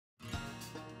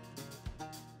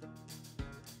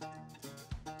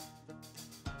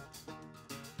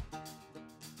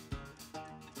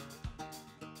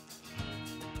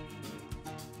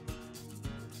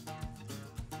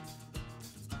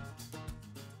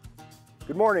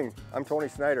Good morning, I'm Tony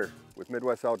Snyder with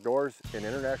Midwest Outdoors in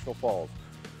International Falls.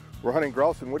 We're hunting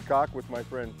grouse and woodcock with my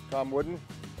friend Tom Wooden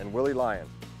and Willie Lyon.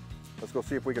 Let's go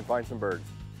see if we can find some birds.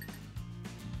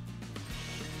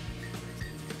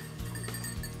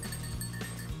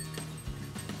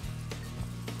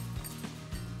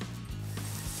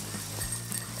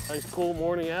 Nice cool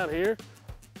morning out here.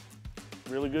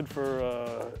 Really good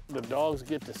for the dogs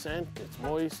get the scent. It's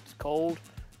moist, it's cold.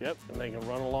 Yep, and they can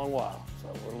run a long while.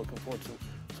 So we're looking forward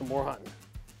to some more hunting.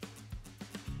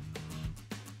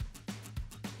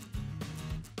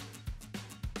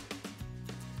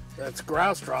 That's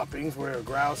grouse droppings, where a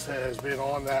grouse has been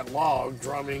on that log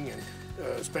drumming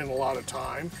and spent a lot of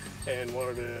time, and one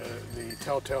of the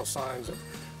telltale signs of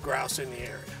grouse in the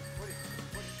area.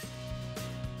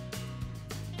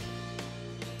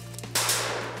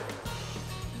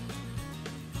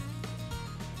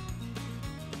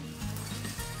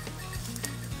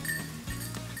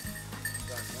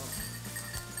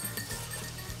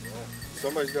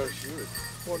 Somebody's got to shoot it.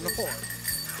 What in the horn?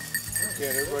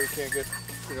 Everybody can't get,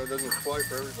 it doesn't fly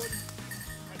for everybody.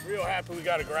 I'm real happy we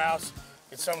got a grouse.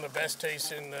 It's some of the best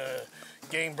tasting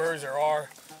game birds there are.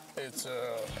 It's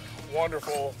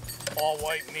wonderful, all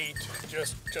white meat,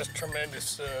 just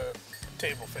tremendous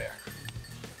table fare.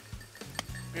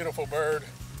 Beautiful bird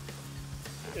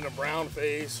in a brown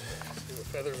phase. The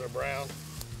feathers are brown.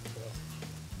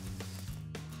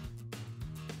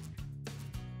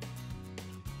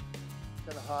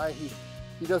 Kind of high.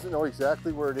 He doesn't know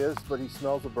exactly where it is, but he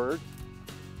smells a bird.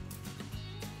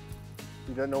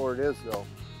 He doesn't know where it is though.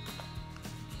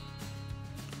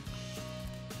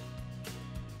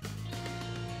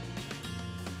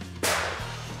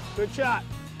 Good shot.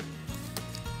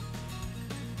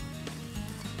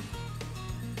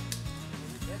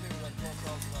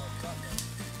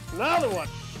 Another one.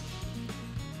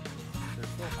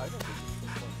 I don't think it's so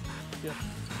fun. Yeah.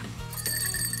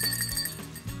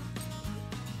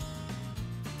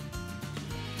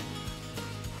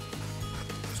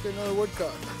 Get another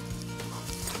woodcock.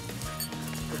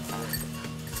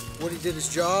 Woody did his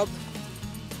job.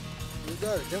 We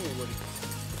got it, didn't we, Woody?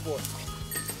 Good boy.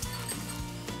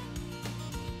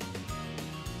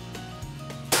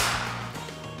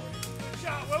 Good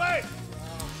shot, Willie!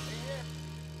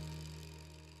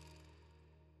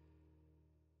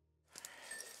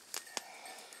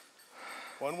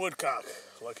 One woodcock.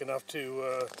 Lucky enough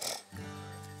to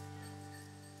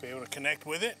be able to connect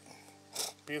with it.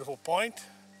 Beautiful point.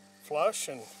 Flush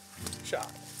and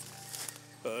shot.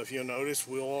 If you'll notice,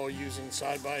 we're all using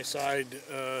side-by-side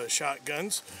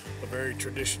shotguns, a very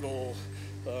traditional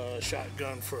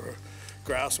shotgun for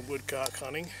grouse and woodcock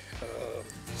hunting.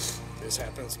 This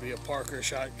happens to be a Parker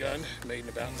shotgun made in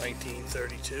about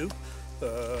 1932.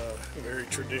 Very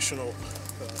traditional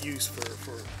use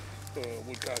for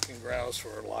woodcock and grouse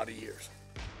for a lot of years.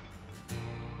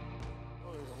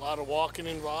 A lot of walking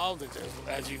involved,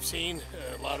 as you've seen,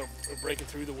 a lot of breaking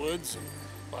through the woods, and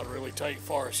a lot of really tight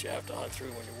forests you have to hunt through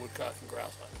when you're woodcock and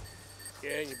grouse hunting.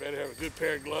 Yeah, you better have a good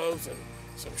pair of gloves and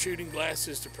some shooting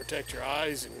glasses to protect your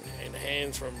eyes and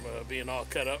hands from being all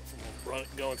cut up from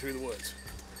going through the woods.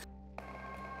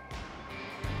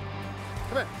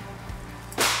 Come in.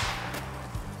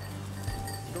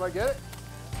 Do I get it?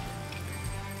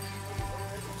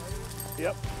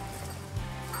 Yep.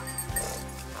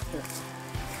 Here.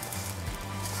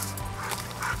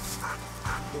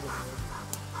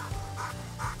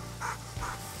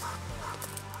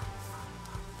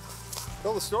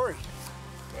 Tell the story.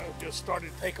 Well, it just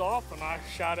started to take off, and I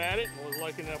shot at it and was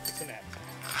lucky enough to connect.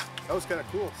 That was kind of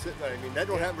cool, sitting there. I mean, that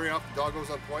don't happen very often. The dog goes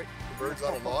on point, the bird's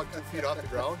on a log 2 feet off the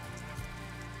ground.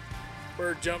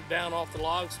 Bird jumped down off the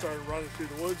log, started running through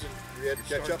the woods, and we had to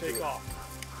catch up to take it. off.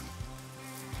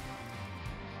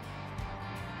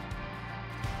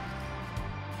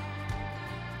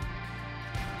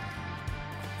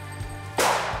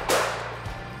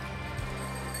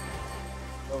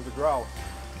 That was a grouse.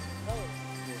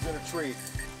 He was in a tree.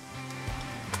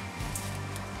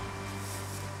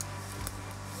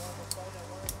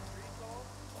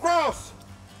 Grouse!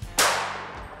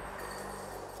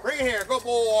 Bring it here, good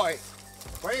boy.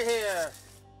 Right here.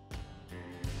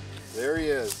 There he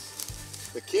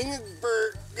is. The king of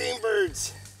game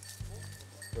birds.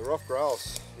 The rough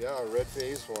grouse. Yeah, a red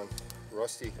phase one.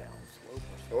 Rusty.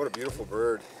 Oh, what a beautiful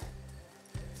bird.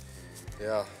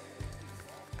 Yeah.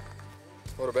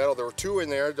 What a battle. There were two in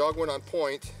there. The dog went on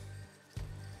point.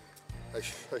 I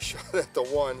shot at the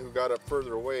one who got up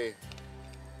further away.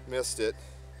 Missed it.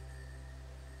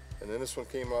 And then this one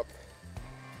came up.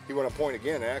 He went on point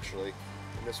again, actually.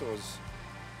 And this one was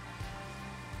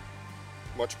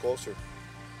much closer.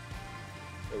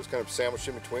 it was kind of sandwiched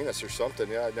in between us or something.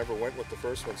 Yeah, I never went with the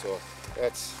first one, so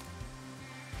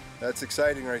that's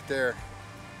exciting right there.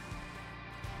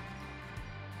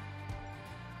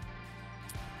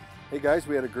 Hey guys,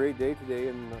 we had a great day today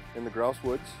in the Grouse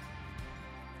Woods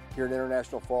here in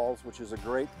International Falls, which is a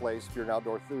great place if you're an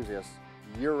outdoor enthusiast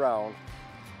year-round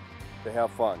to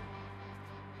have fun.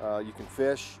 You can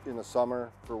fish in the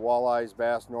summer for walleyes,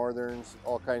 bass, northerns,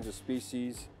 all kinds of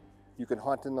species. You can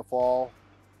hunt in the fall.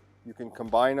 You can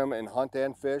combine them and hunt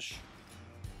and fish,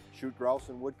 shoot grouse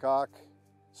and woodcock,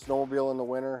 snowmobile in the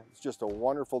winter. It's just a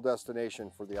wonderful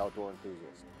destination for the outdoor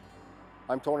enthusiast.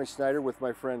 I'm Tony Snyder with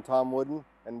my friend Tom Wooden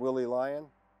and Willie Lyon.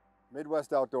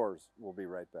 Midwest Outdoors. We'll be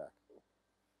right back.